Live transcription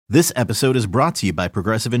This episode is brought to you by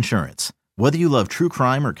Progressive Insurance. Whether you love true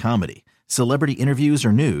crime or comedy, celebrity interviews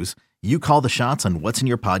or news, you call the shots on what's in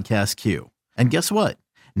your podcast queue. And guess what?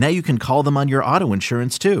 Now you can call them on your auto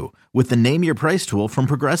insurance too with the Name Your Price tool from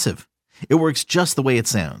Progressive. It works just the way it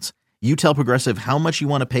sounds. You tell Progressive how much you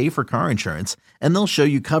want to pay for car insurance, and they'll show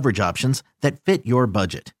you coverage options that fit your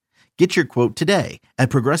budget. Get your quote today at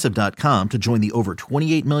Progressive.com to join the over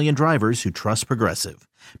 28 million drivers who trust Progressive.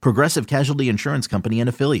 Progressive Casualty Insurance Company and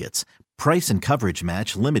Affiliates. Price and coverage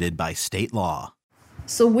match limited by state law.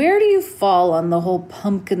 So where do you fall on the whole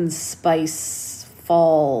pumpkin spice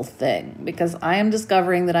fall thing? Because I am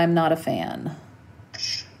discovering that I'm not a fan.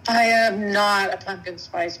 I am not a pumpkin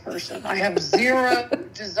spice person. I have zero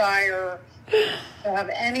desire to have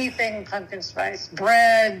anything pumpkin spice.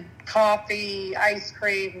 Bread, coffee, ice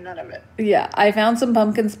cream, none of it. Yeah, I found some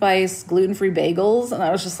pumpkin spice gluten-free bagels, and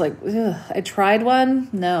I was just like, ugh. I tried one.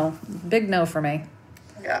 No, big no for me.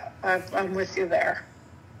 Yeah, I'm with you there.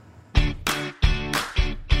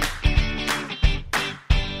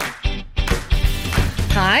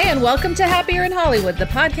 Hi, and welcome to Happier in Hollywood, the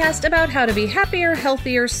podcast about how to be happier,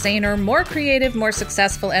 healthier, saner, more creative, more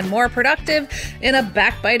successful, and more productive in a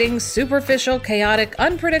backbiting, superficial, chaotic,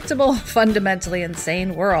 unpredictable, fundamentally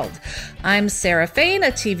insane world. I'm Sarah Fain, a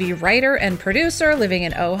TV writer and producer living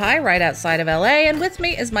in Ojai, right outside of LA, and with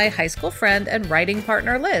me is my high school friend and writing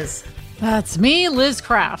partner, Liz. That's me, Liz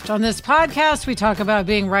Craft. On this podcast, we talk about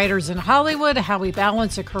being writers in Hollywood, how we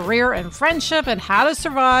balance a career and friendship, and how to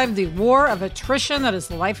survive the war of attrition that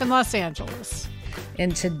is life in Los Angeles.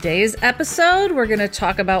 In today's episode, we're going to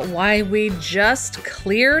talk about why we just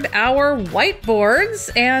cleared our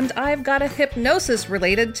whiteboards, and I've got a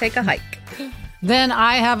hypnosis-related take a hike. Then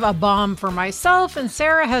I have a bomb for myself, and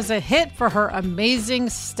Sarah has a hit for her amazing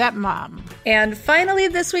stepmom. And finally,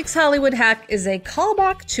 this week's Hollywood hack is a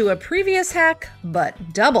callback to a previous hack,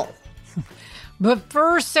 but double. But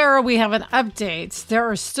first, Sarah, we have an update. There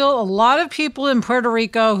are still a lot of people in Puerto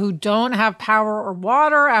Rico who don't have power or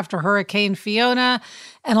water after Hurricane Fiona,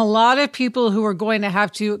 and a lot of people who are going to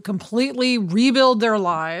have to completely rebuild their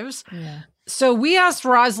lives. Yeah. So we asked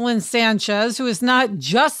Rosalind Sanchez, who is not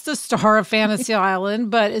just the star of Fantasy Island,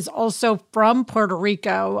 but is also from Puerto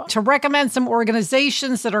Rico, to recommend some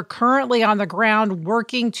organizations that are currently on the ground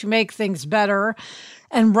working to make things better.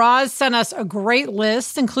 And Roz sent us a great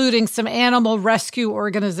list, including some animal rescue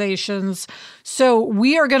organizations. So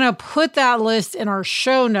we are going to put that list in our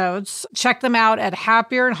show notes. Check them out at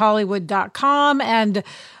happierinhollywood.com. And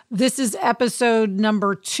this is episode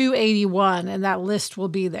number 281, and that list will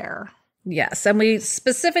be there. Yes, and we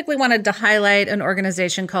specifically wanted to highlight an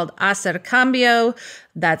organization called Hacercambio.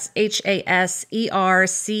 That's Hacercambio.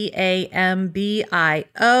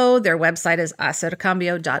 Their website is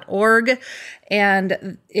hacercambio.org.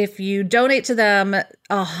 And if you donate to them,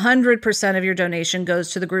 100% of your donation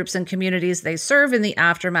goes to the groups and communities they serve in the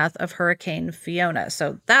aftermath of Hurricane Fiona.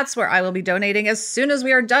 So that's where I will be donating as soon as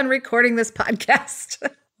we are done recording this podcast.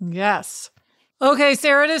 Yes. Okay,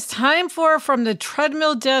 Sarah, it is time for From the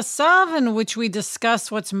Treadmill des Sav, in which we discuss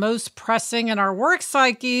what's most pressing in our work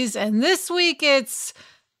psyches. And this week it's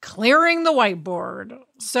clearing the whiteboard.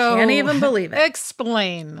 So can't even believe it.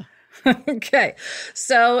 Explain. Okay.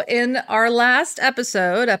 So in our last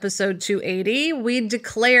episode 280, we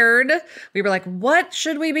were like, what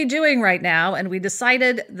should we be doing right now? And we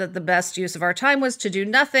decided that the best use of our time was to do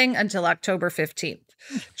nothing until October 15th.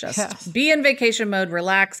 Just be in vacation mode,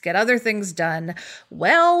 relax, get other things done.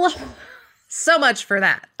 Well, so much for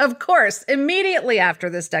that. Of course, immediately after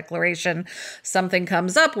this declaration, something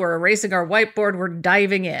comes up. We're erasing our whiteboard. We're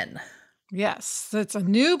diving in. Yes, it's a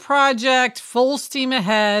new project, full steam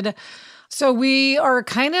ahead. So we are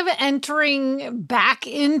kind of entering back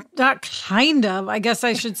in, not kind of, I guess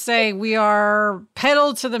I should say, we are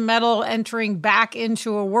pedal to the metal, entering back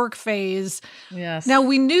into a work phase. Yes. Now,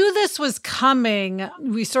 we knew this was coming.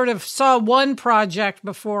 We sort of saw one project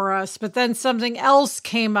before us, but then something else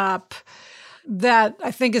came up that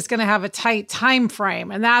I think is going to have a tight time frame.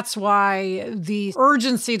 And that's why the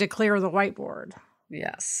urgency to clear the whiteboard.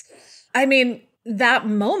 Yes. I mean, that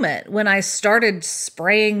moment when I started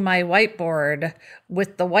spraying my whiteboard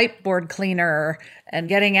with the whiteboard cleaner and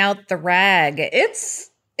getting out the rag, it's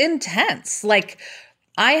intense. Like,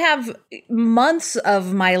 I have months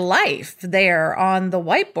of my life there on the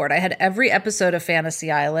whiteboard. I had every episode of Fantasy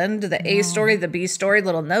Island, the A story, the B story,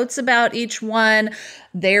 little notes about each one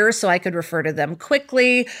there so I could refer to them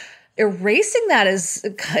quickly. Erasing that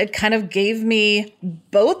it kind of gave me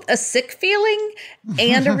both a sick feeling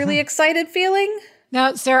and a really excited feeling.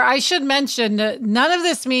 Now, Sarah, I should mention that none of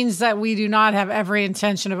this means that we do not have every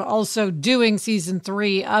intention of also doing season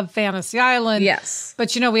 3 of Fantasy Island. Yes.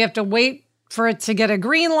 But, we have to wait for it to get a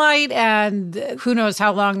green light, and who knows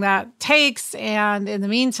how long that takes. And in the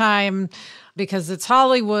meantime, because it's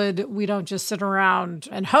Hollywood, we don't just sit around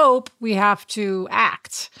and hope. We have to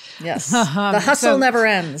act. Yes. The hustle never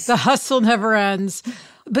ends. The hustle never ends.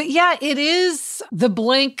 But yeah, it is the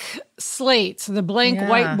blank slate, the blank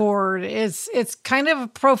whiteboard. It's kind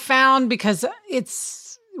of profound because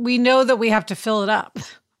we know that we have to fill it up.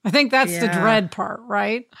 I think that's the dread part,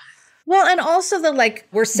 right? Well, and also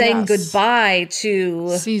we're saying goodbye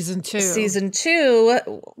to season 2,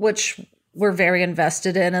 which we're very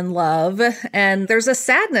invested in and love. And there's a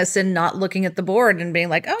sadness in not looking at the board and being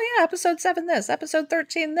like, oh yeah, episode 7 this, episode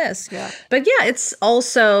 13 this. Yeah. But yeah, it's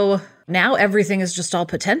also now everything is just all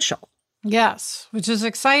potential. Yes, which is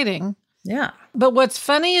exciting. Yeah. But what's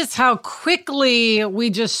funny is how quickly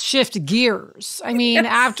we just shift gears. I mean,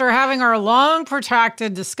 after having our long,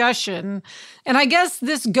 protracted discussion, and I guess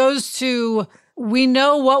this goes to, we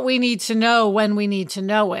know what we need to know when we need to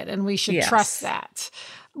know it, and we should trust that.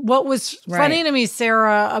 What was funny to me,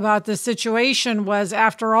 Sarah, about this situation was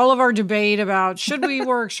after all of our debate about should we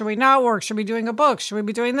work, should we not work, should we be doing a book, should we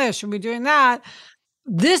be doing this, should we be doing that,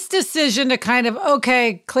 this decision to kind of,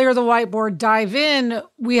 clear the whiteboard, dive in,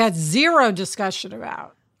 we had zero discussion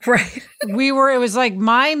about. Right. It was like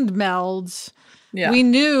mind melds. Yeah. We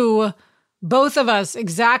knew, both of us,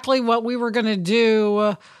 exactly what we were going to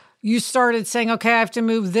do. You started saying, I have to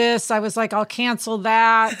move this. I was like, I'll cancel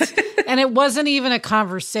that. And it wasn't even a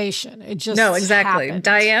conversation. It just No, exactly. happened.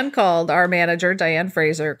 Diane called, our manager, Diane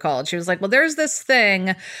Fraser called. She was like, well, there's this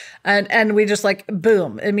thing. And we just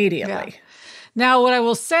boom, immediately. Yeah. Now, what I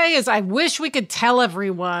will say is I wish we could tell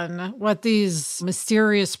everyone what these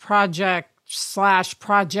mysterious projects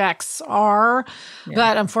are,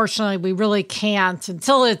 but unfortunately we really can't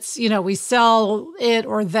until it's, we sell it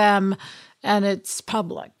or them and it's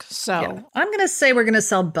public. So I'm going to say we're going to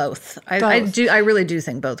sell both. I really do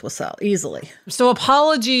think both will sell easily. So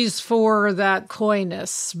apologies for that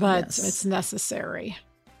coyness, but it's necessary.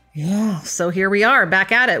 Yeah. So here we are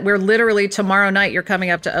back at it. We're literally tomorrow night. You're coming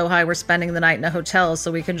up to Ojai. We're spending the night in a hotel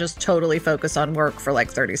so we can just totally focus on work for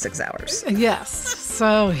 36 hours. Yes.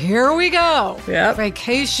 So here we go. Yep.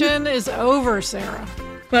 Vacation is over, Sarah.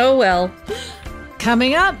 Oh, well.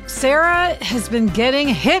 Coming up, Sarah has been getting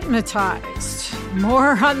hypnotized.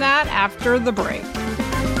 More on that after the break.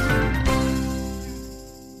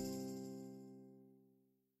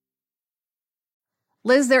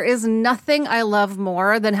 Liz, there is nothing I love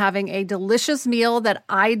more than having a delicious meal that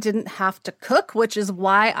I didn't have to cook, which is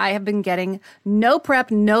why I have been getting no prep,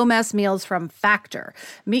 no mess meals from Factor.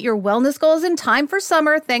 Meet your wellness goals in time for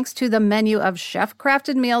summer thanks to the menu of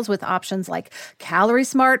chef-crafted meals with options like Calorie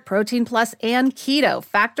Smart, Protein Plus, and Keto.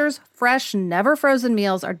 Factor's fresh, never frozen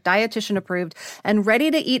meals are dietitian approved and ready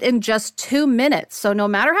to eat in just 2 minutes. So no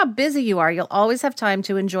matter how busy you are, you'll always have time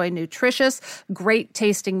to enjoy nutritious, great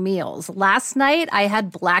tasting meals. Last night, I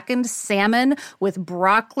had blackened salmon with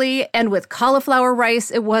broccoli and with cauliflower rice.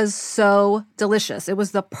 It was so delicious. It was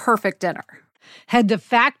the perfect dinner. Head to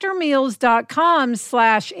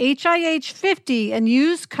factormeals.com/HIH50 and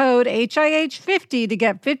use code HIH50 to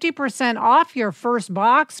get 50% off your first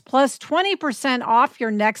box plus 20% off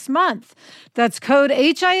your next month. That's code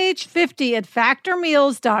HIH50 at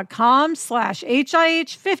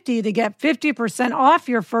factormeals.com/HIH50 to get 50% off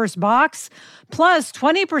your first box plus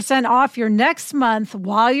 20% off your next month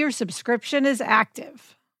while your subscription is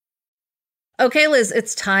active. Okay, Liz,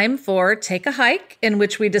 it's time for Take a Hike, in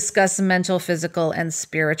which we discuss mental, physical, and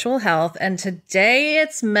spiritual health. And today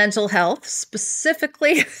it's mental health,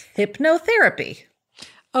 specifically hypnotherapy.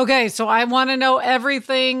 Okay, so I want to know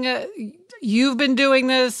everything. You've been doing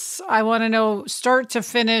this. I want to know start to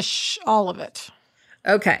finish, all of it.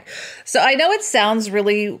 Okay, so I know it sounds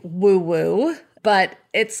really woo-woo, but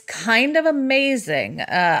it's kind of amazing.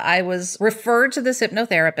 I was referred to this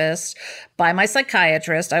hypnotherapist by my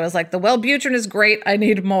psychiatrist. I was like, the Wellbutrin is great. I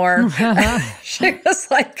need more. She was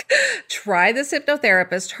like, try this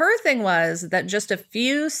hypnotherapist. Her thing was that just a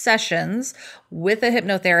few sessions with a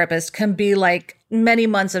hypnotherapist can be like many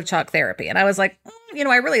months of talk therapy. And I was like,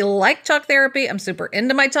 I really like talk therapy. I'm super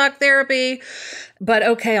into my talk therapy, but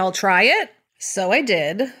okay, I'll try it. So I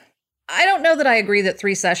did. I don't know that I agree that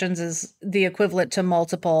 3 sessions is the equivalent to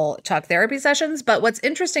multiple talk therapy sessions, but what's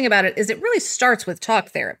interesting about it is it really starts with talk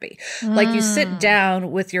therapy. Like you sit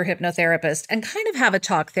down with your hypnotherapist and kind of have a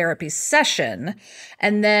talk therapy session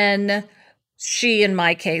and then she, in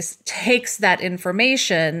my case, takes that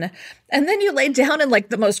information, and then you lay down in like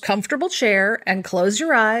the most comfortable chair and close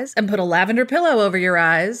your eyes and put a lavender pillow over your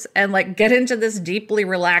eyes and like get into this deeply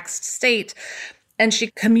relaxed state. And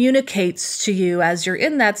she communicates to you as you're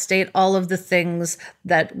in that state all of the things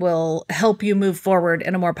that will help you move forward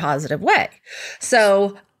in a more positive way.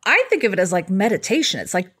 So I think of it as like meditation.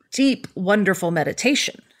 It's like deep, wonderful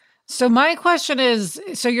meditation. So my question is,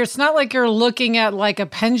 it's not like you're looking at like a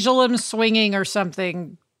pendulum swinging or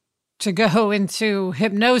something to go into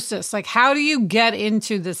hypnosis. Like, how do you get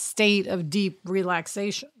into the state of deep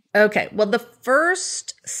relaxation? Okay. Well, the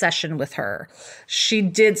first session with her, she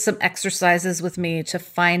did some exercises with me to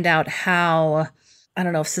find out how, I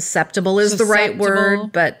don't know if susceptible is the right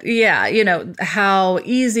word, but yeah, how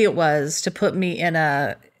easy it was to put me in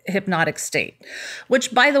a hypnotic state,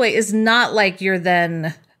 which, by the way, is not like you're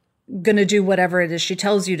then going to do whatever it is she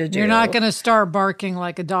tells you to do. You're not going to start barking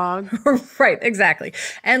like a dog. Right, exactly.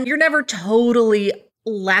 And you're never totally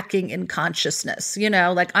lacking in consciousness,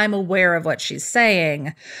 like I'm aware of what she's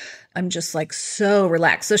saying. I'm just like so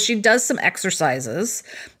relaxed. So she does some exercises.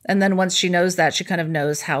 And then once she knows that, she kind of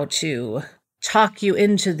knows how to talk you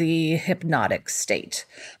into the hypnotic state.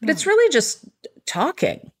 But it's really just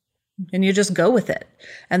talking, and you just go with it.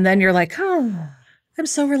 And then you're like, oh, I'm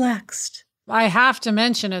so relaxed. I have to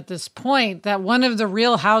mention at this point that one of the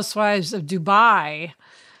Real Housewives of Dubai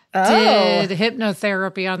did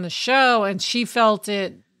hypnotherapy on the show, and she felt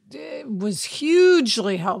it was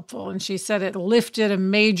hugely helpful. And she said it lifted a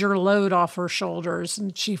major load off her shoulders,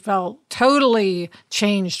 and she felt totally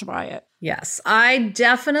changed by it. Yes, I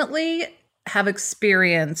definitely have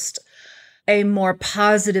experienced a more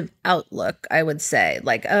positive outlook, I would say,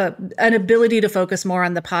 like an ability to focus more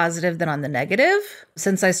on the positive than on the negative.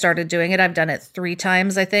 Since I started doing it, I've done it 3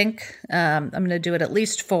 times, I think. I'm going to do it at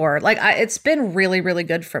least 4. It's been really, really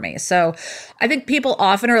good for me. So I think people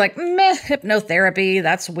often are like, meh, hypnotherapy,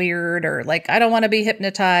 that's weird, or like, I don't want to be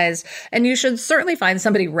hypnotized. And you should certainly find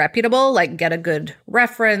somebody reputable, like get a good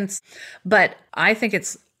reference. But I think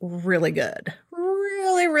it's really good.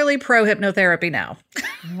 Really pro hypnotherapy now.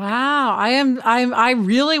 Wow. I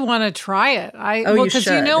really want to try it. Because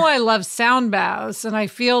I love sound baths, and I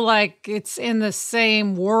feel like it's in the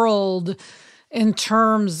same world in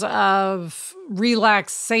terms of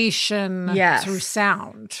relaxation through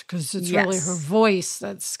sound, because it's really her voice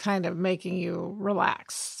that's kind of making you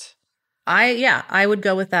relaxed. I would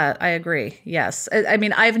go with that. I agree. Yes. I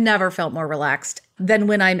mean, I've never felt more relaxed than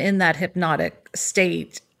when I'm in that hypnotic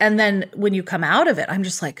state. And then when you come out of it, I'm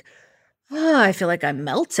just like, I feel like I'm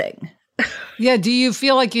melting. Yeah. Do you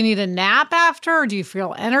feel like you need a nap after? Or do you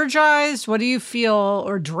feel energized? What do you feel,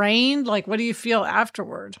 or drained? Like, what do you feel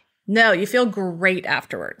afterward? No, you feel great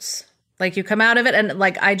afterwards. Like you come out of it and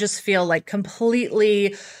like, I just feel like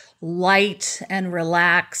completely light and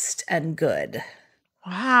relaxed and good.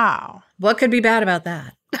 Wow. What could be bad about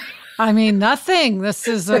that? I mean, nothing. This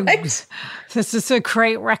is a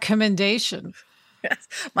great recommendation. Yes.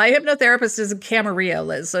 My hypnotherapist is in Camarillo,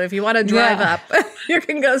 Liz. So if you want to drive up, you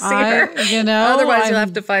can go see her. Otherwise, you'll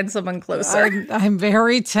have to find someone closer. I'm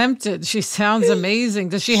very tempted. She sounds amazing.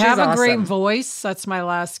 Does she have a great voice? That's my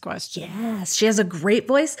last question. Yes, she has a great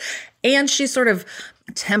voice, and she sort of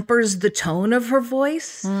tempers the tone of her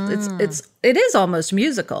voice. It is almost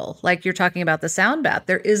musical. Like you're talking about the sound bath.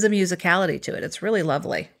 There is a musicality to it. It's really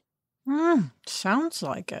lovely. Sounds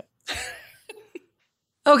like it.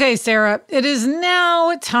 Okay, Sarah, it is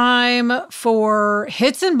now time for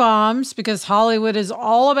hits and bombs, because Hollywood is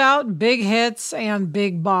all about big hits and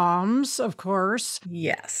big bombs, of course.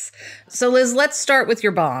 Yes. So, Liz, let's start with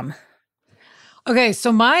your bomb. Okay,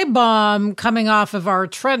 so my bomb coming off of our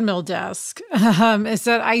treadmill desk is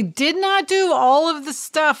that I did not do all of the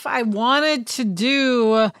stuff I wanted to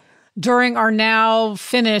do during our now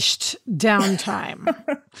finished downtime.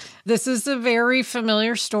 This is a very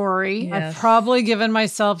familiar story. Yes. I've probably given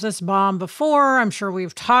myself this bomb before. I'm sure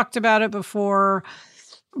we've talked about it before.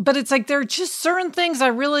 But it's like there are just certain things I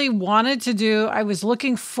really wanted to do. I was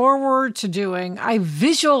looking forward to doing. I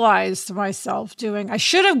visualized myself doing. I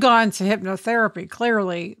should have gone to hypnotherapy,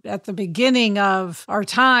 clearly, at the beginning of our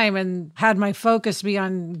time and had my focus be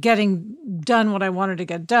on getting done what I wanted to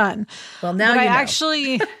get done. Well, now I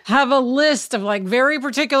actually have a list of like very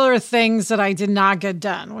particular things that I did not get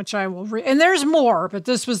done, which I will and there's more, but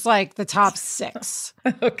this was like the top 6.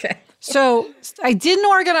 Okay. So I didn't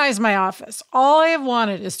organize my office. All I have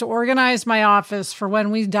wanted is to organize my office for when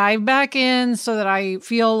we dive back in, so that I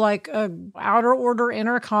feel like a outer order,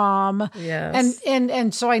 inner calm. Yes.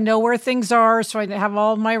 And so I know where things are. So I have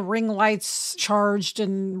all my ring lights charged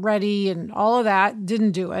and ready and all of that.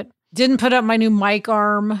 Didn't do it. Didn't put up my new mic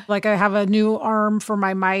arm. Like I have a new arm for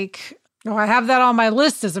my mic. Oh, I have that on my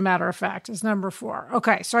list, as a matter of fact, is number 4.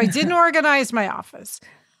 Okay, so I didn't organize my office.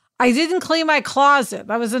 I didn't clean my closet.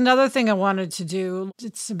 That was another thing I wanted to do.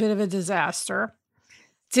 It's a bit of a disaster.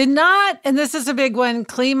 Did not, and this is a big one,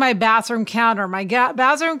 clean my bathroom counter. My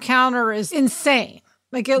bathroom counter is insane.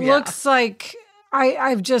 Like it looks like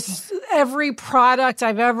I've just, every product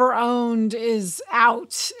I've ever owned is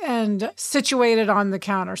out and situated on the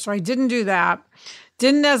counter. So I didn't do that.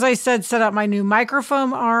 Didn't, as I said, set up my new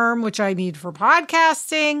microphone arm, which I need for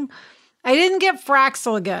podcasting. I didn't get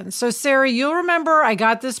Fraxel again. So Sarah, you'll remember I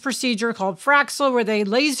got this procedure called Fraxel where they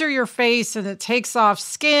laser your face and it takes off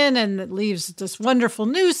skin and it leaves this wonderful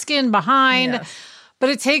new skin behind. Yes. But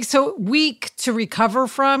it takes a week to recover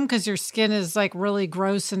from because your skin is like really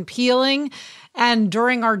gross and peeling. And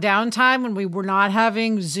during our downtime when we were not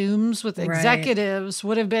having Zooms with executives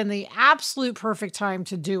would have been the absolute perfect time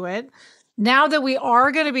to do it. Now that we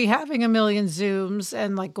are going to be having a million Zooms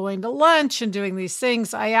and like going to lunch and doing these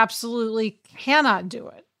things, I absolutely cannot do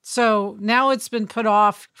it. So now it's been put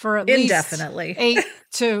off for at indefinitely. Least 8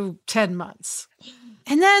 to 10 months.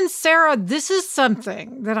 And then, Sarah, this is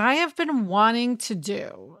something that I have been wanting to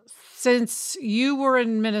do since you were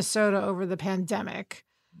in Minnesota over the pandemic,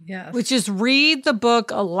 which is read the book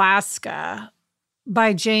Alaska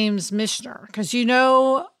by James Michener. Because you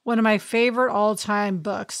know, one of my favorite all-time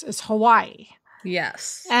books is Hawaii.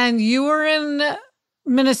 Yes. And you were in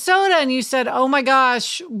Minnesota and you said, oh my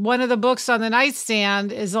gosh, one of the books on the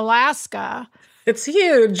nightstand is Alaska. It's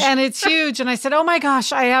huge. And it's huge. And I said, oh my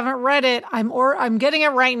gosh, I haven't read it. I'm getting it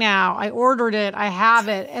right now. I ordered it. I have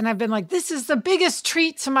it. And I've been like, this is the biggest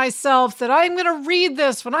treat to myself that I'm going to read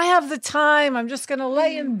this when I have the time. I'm just going to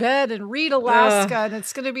lay in bed and read Alaska and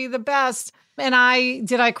it's going to be the best. And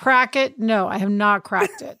did I crack it? No, I have not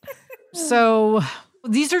cracked it. So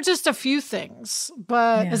these are just a few things.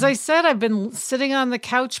 But as I said, I've been sitting on the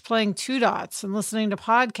couch playing Two Dots and listening to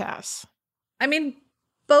podcasts. I mean,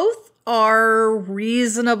 both are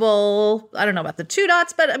reasonable. I don't know about the Two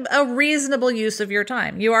Dots, but a reasonable use of your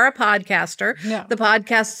time. You are a podcaster. Yeah. The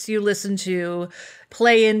podcasts you listen to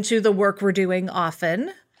play into the work we're doing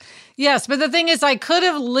often. Yes, but the thing is, I could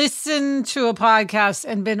have listened to a podcast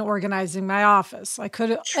and been organizing my office. I could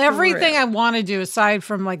have everything I want to do aside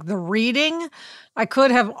from like the reading. I could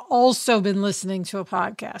have also been listening to a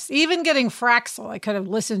podcast. Even getting Fraxel, I could have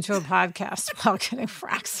listened to a podcast while getting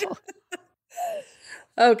Fraxel.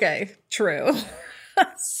 Okay, true.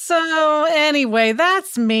 So anyway,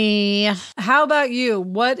 that's me. How about you?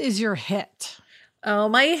 What is your hit? Oh,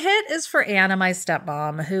 my hit is for Anna, my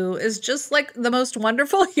stepmom, who is just like the most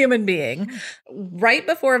wonderful human being. Right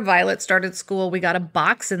before Violet started school, we got a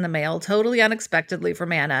box in the mail, totally unexpectedly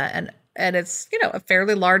from Anna. And it's, a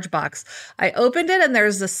fairly large box. I opened it and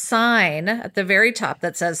there's a sign at the very top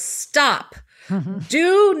that says, stop.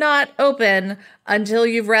 Do not open until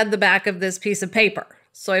you've read the back of this piece of paper.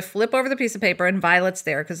 So I flip over the piece of paper and Violet's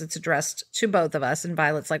there because it's addressed to both of us. And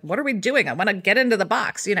Violet's like, what are we doing? I want to get into the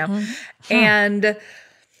box, And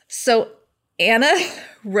so Anna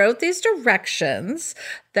wrote these directions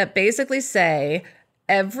that basically say,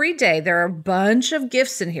 every day there are a bunch of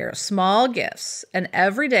gifts in here, small gifts. And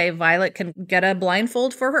every day Violet can get a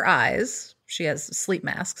blindfold for her eyes. She has sleep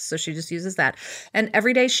masks, so she just uses that. And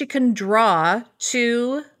every day she can draw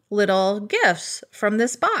 2 little gifts from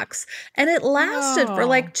this box. And it lasted for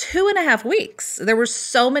like 2.5 weeks. There were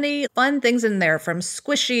so many fun things in there, from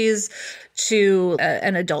squishies to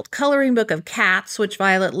an adult coloring book of cats, which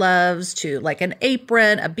Violet loves, to like an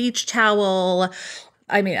apron, a beach towel.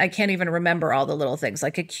 I mean, I can't even remember all the little things,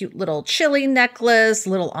 like a cute little chili necklace,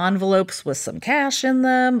 little envelopes with some cash in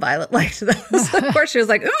them. Violet liked those. Of course, she was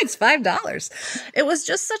like, ooh, it's $5. It was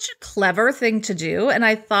just such a clever thing to do. And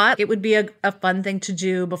I thought it would be a fun thing to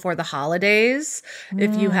do before the holidays.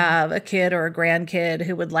 If you have a kid or a grandkid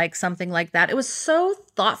who would like something like that. It was so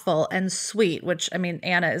thoughtful and sweet, which, I mean,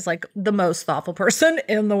 Anna is like the most thoughtful person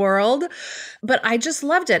in the world. But I just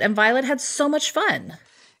loved it. And Violet had so much fun.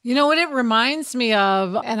 You know what it reminds me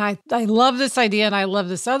of, and I love this idea and I love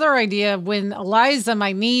this other idea, when Eliza,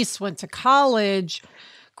 my niece, went to college,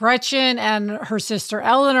 Gretchen and her sister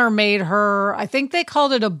Eleanor made her, I think they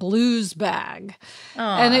called it a blues bag.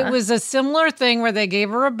 Aww. And it was a similar thing where they gave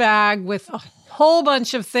her a bag with a whole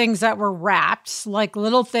bunch of things that were wrapped, like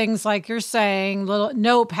little things like you're saying, little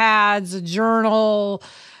notepads, a journal,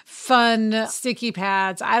 fun sticky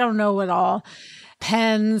pads, I don't know what all,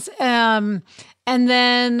 pens, and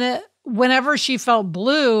then whenever she felt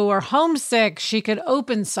blue or homesick, she could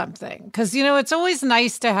open something. Because, it's always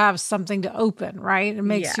nice to have something to open, right? It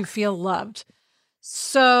makes you feel loved.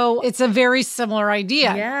 So it's a very similar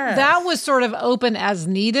idea. Yes. That was sort of open as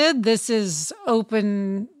needed. This is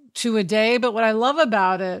open to a day. But what I love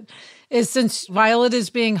about it is since Violet is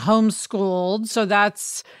being homeschooled, so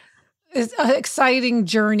that's an exciting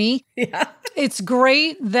journey. Yeah. It's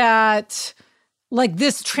great that like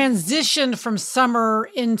this transitioned from summer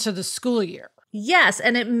into the school year. Yes.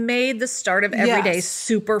 And it made the start of every day Yes.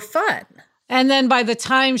 super fun. And then by the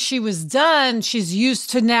time she was done, she's used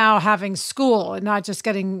to now having school and not just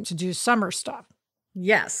getting to do summer stuff.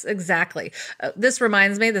 Yes, exactly. This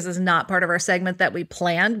reminds me, this is not part of our segment that we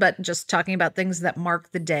planned, but just talking about things that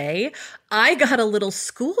mark the day. I got a little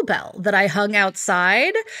school bell that I hung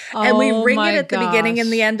outside and we Oh ring my it at the beginning and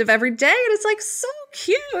gosh. the end of every day. And it's like so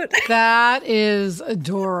cute. That is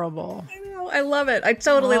adorable. I know, I love it. I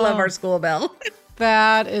totally love our school bell.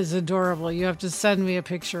 That is adorable. You have to send me a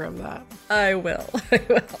picture of that. I will. I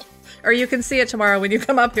will. Or you can see it tomorrow when you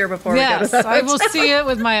come up here before we go to Yes, the I will hotel. see it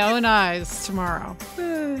with my own eyes tomorrow.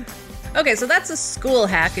 Okay, so that's a school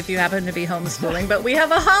hack if you happen to be homeschooling, but we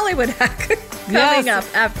have a Hollywood hack coming Yes.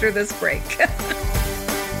 up after this break.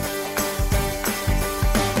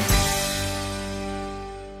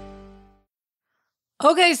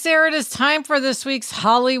 Okay, Sarah, it is time for this week's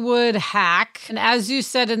Hollywood hack. And as you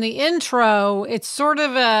said in the intro, it's sort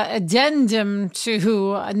of a addendum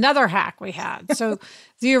to another hack we had. So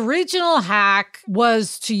the original hack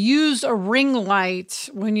was to use a ring light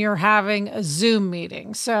when you're having a Zoom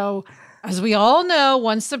meeting. So as we all know,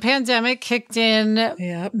 once the pandemic kicked in,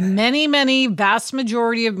 Yep. many, vast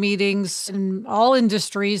majority of meetings in all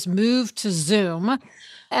industries moved to Zoom.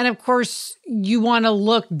 And of course, you want to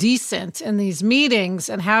look decent in these meetings,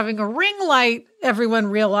 and having a ring light, everyone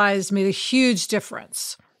realized, made a huge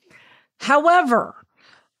difference. However,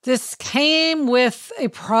 this came with a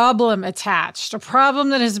problem attached, a problem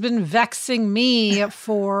that has been vexing me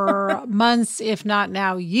for months, if not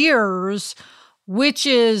now years, which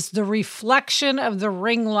is the reflection of the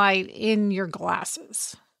ring light in your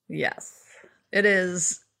glasses. Yes, it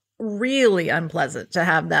is really unpleasant to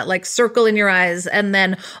have that like circle in your eyes. And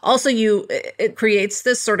then also it creates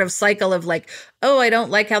this sort of cycle of like, oh, I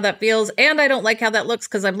don't like how that feels. And I don't like how that looks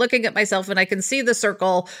because I'm looking at myself and I can see the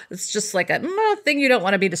circle. It's just like a thing you don't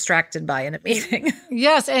want to be distracted by in a meeting.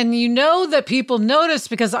 Yes, and you know that people notice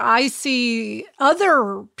because I see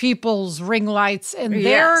other people's ring lights in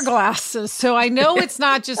their Yes. glasses. So I know it's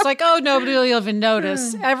not just like, oh, nobody will even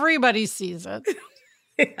notice. Everybody sees it.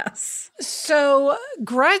 Yes. So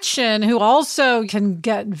Gretchen, who also can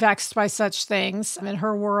get vexed by such things in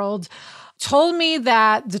her world, told me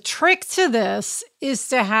that the trick to this is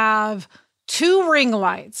to have two ring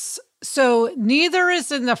lights. So neither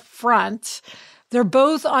is in the front. They're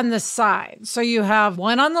both on the side. So you have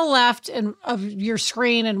one on the left of your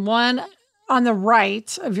screen and one on the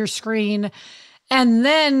right of your screen. And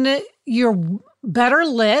then you're better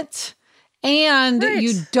lit and Right.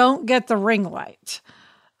 you don't get the ring light.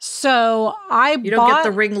 So You don't get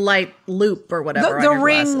the ring light loop or whatever. the on your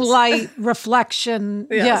ring glasses. light reflection,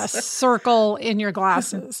 Yes. yes, circle in your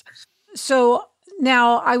glasses. So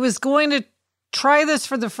now I was going to try this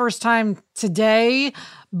for the first time today,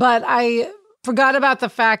 but I forgot about the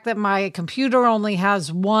fact that my computer only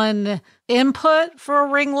has one input for a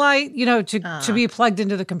ring light, to be plugged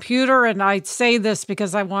into the computer. And I say this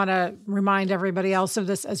because I want to remind everybody else of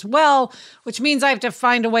this as well, which means I have to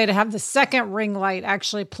find a way to have the second ring light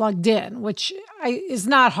actually plugged in, which is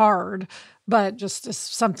not hard, but just is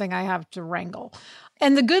something I have to wrangle.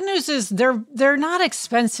 And the good news is they're not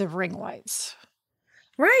expensive ring lights.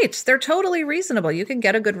 Right. They're totally reasonable. You can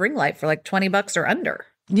get a good ring light for like $20 or under.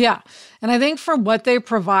 Yeah. And I think for what they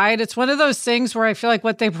provide, it's one of those things where I feel like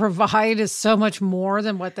what they provide is so much more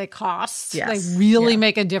than what they cost. Yes. They really Yeah.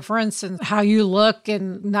 make a difference in how you look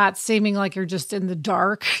and not seeming like you're just in the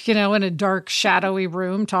dark, in a dark, shadowy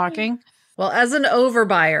room talking. Well, as an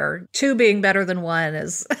overbuyer, two being better than one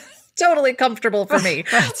is totally comfortable for me.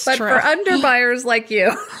 That's but true. for underbuyers like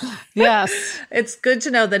you, Yes. it's good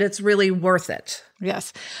to know that it's really worth it.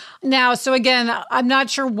 Yes. Now, so again, I'm not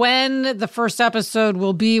sure when the first episode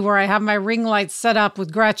will be where I have my ring light set up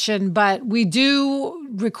with Gretchen, but we do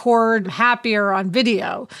record Happier on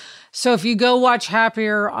video. So if you go watch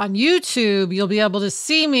Happier on YouTube, you'll be able to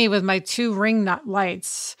see me with my two ring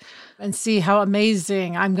lights and see how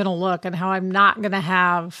amazing I'm going to look and how I'm not going to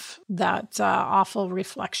have that awful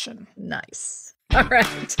reflection. Nice. All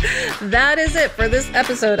right. That is it for this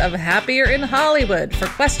episode of Happier in Hollywood. For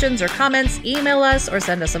questions or comments, email us or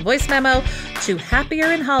send us a voice memo to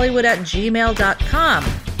happierinhollywood@gmail.com.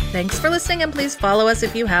 Thanks for listening, and please follow us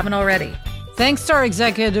if you haven't already. Thanks to our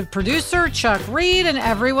executive producer, Chuck Reed, and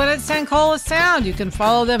everyone at Sankola Sound. You can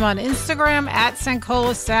follow them on Instagram at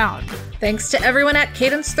Sankola Sound. Thanks to everyone at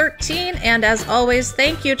Cadence 13. And as always,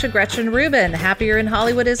 thank you to Gretchen Rubin. Happier in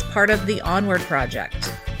Hollywood is part of the Onward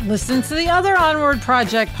Project. Listen to the other Onward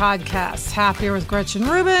Project podcasts, Happier with Gretchen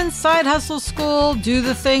Rubin, Side Hustle School, Do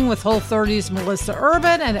the Thing with Whole30's Melissa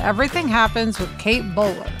Urban, and Everything Happens with Kate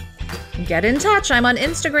Bowler. Get in touch. I'm on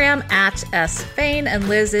Instagram at @sfain and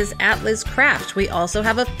Liz is at Liz Craft. We also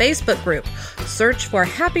have a Facebook group. Search for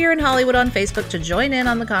Happier in Hollywood on Facebook to join in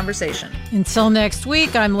on the conversation. Until next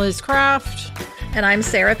week, I'm Liz Craft. And I'm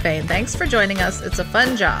Sarah Fain. Thanks for joining us. It's a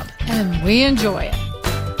fun job. And we enjoy it.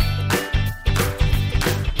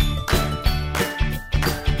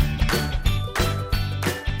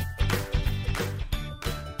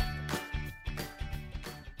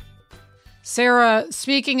 Sarah,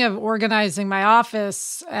 speaking of organizing my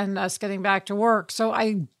office and us getting back to work, so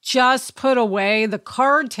I just put away the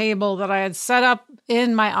card table that I had set up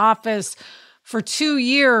in my office for 2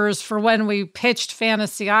 years for when we pitched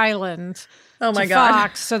Fantasy Island to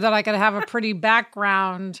Fox so that I could have a pretty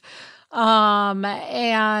background.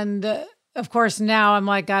 And of course, now I'm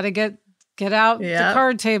like, got to get out the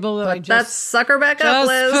card table that I just sucker back up,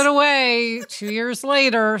 Liz. Put away 2 years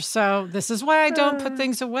later. So this is why I don't put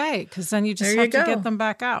things away, because then you just have to get them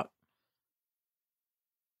back out.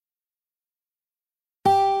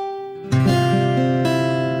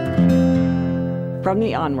 From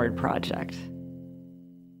the Onward Project.